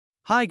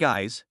Hi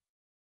guys.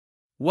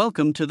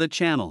 Welcome to the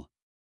channel.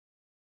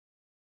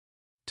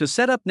 To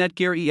set up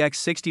NETGEAR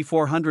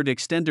EX6400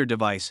 extender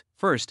device,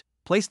 first,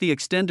 place the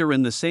extender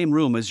in the same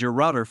room as your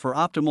router for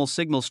optimal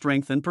signal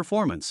strength and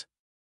performance.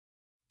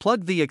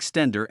 Plug the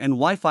extender and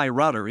Wi-Fi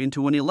router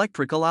into an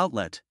electrical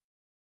outlet.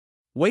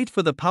 Wait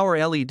for the power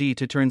LED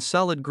to turn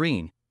solid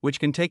green, which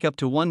can take up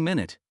to 1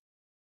 minute.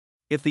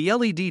 If the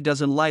LED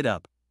doesn't light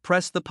up,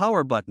 press the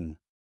power button.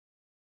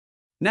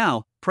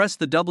 Now, press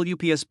the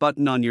WPS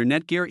button on your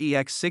NETGEAR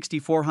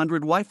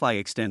EX6400 Wi-Fi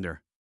extender.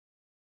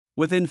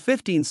 Within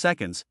 15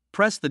 seconds,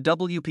 press the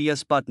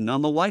WPS button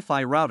on the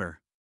Wi-Fi router.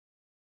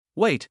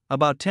 Wait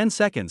about 10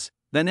 seconds,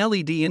 then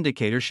LED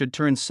indicator should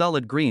turn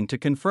solid green to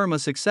confirm a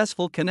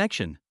successful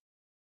connection.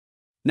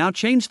 Now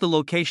change the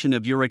location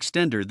of your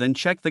extender, then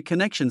check the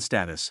connection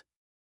status.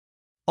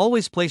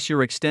 Always place your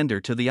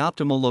extender to the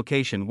optimal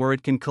location where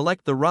it can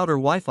collect the router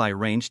Wi-Fi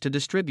range to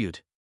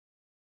distribute.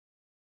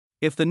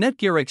 If the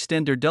NETGEAR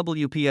extender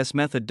WPS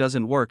method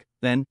doesn't work,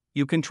 then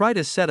you can try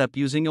to set up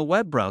using a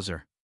web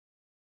browser.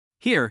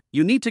 Here,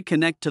 you need to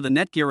connect to the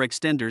NETGEAR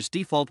extender's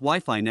default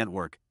Wi-Fi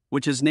network,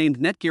 which is named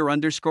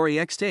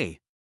NETGEAR_EXT.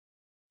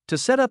 To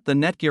set up the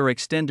NETGEAR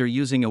extender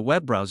using a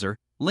web browser,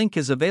 link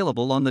is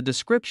available on the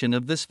description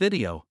of this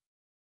video.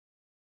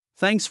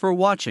 Thanks for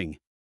watching.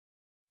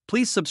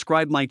 Please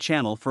subscribe my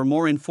channel for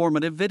more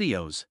informative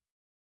videos.